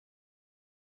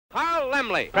Carl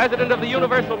Laemmle, president of the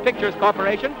Universal Pictures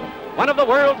Corporation, one of the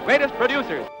world's greatest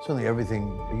producers. Certainly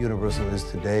everything Universal is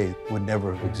today would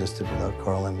never have existed without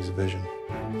Carl Laemmle's vision.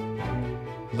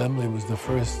 Laemmle was the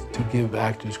first to give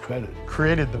actors credit.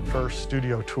 Created the first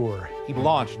studio tour. He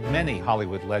launched many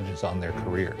Hollywood legends on their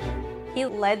careers. He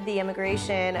led the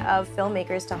immigration of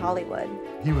filmmakers to Hollywood.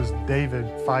 He was David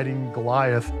fighting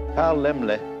Goliath. Carl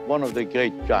Laemmle, one of the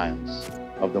great giants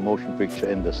of the motion picture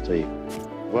industry.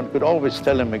 One could always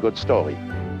tell him a good story.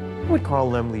 What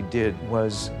Carl Laemmle did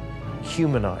was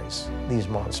humanize these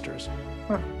monsters.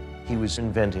 He was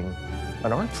inventing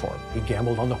an art form. He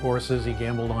gambled on the horses, he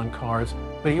gambled on cars,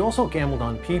 but he also gambled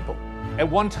on people. At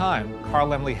one time, Carl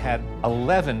Laemmle had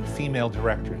 11 female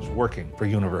directors working for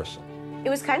Universal. It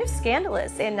was kind of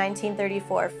scandalous in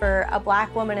 1934 for a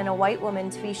black woman and a white woman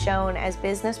to be shown as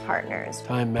business partners.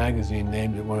 Time magazine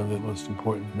named it one of the most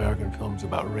important American films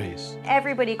about race.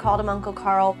 Everybody called him Uncle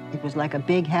Carl. It was like a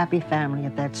big, happy family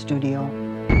at that studio.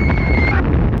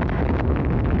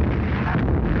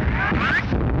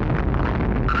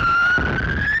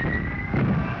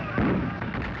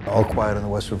 All Quiet on the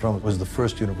Western Front was the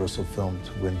first Universal film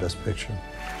to win Best Picture.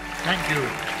 Thank you,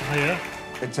 Mr. Mayor.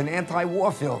 It's an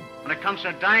anti-war film. When it comes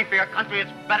to dying for your country,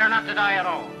 it's better not to die at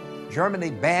all. Germany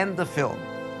banned the film.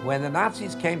 When the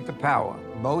Nazis came to power,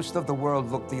 most of the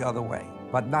world looked the other way,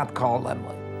 but not Carl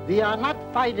Laemmle. We are not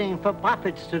fighting for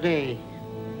profits today.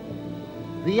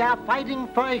 We are fighting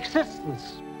for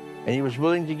existence. And he was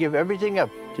willing to give everything up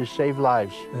to save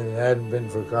lives. If it hadn't been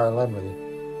for Carl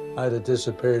Laemmle, I'd have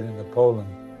disappeared into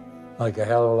Poland like a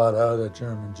hell of a lot of other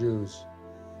German Jews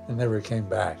and never came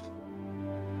back.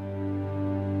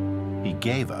 He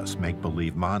gave us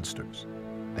make-believe monsters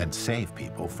and saved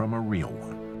people from a real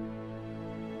one.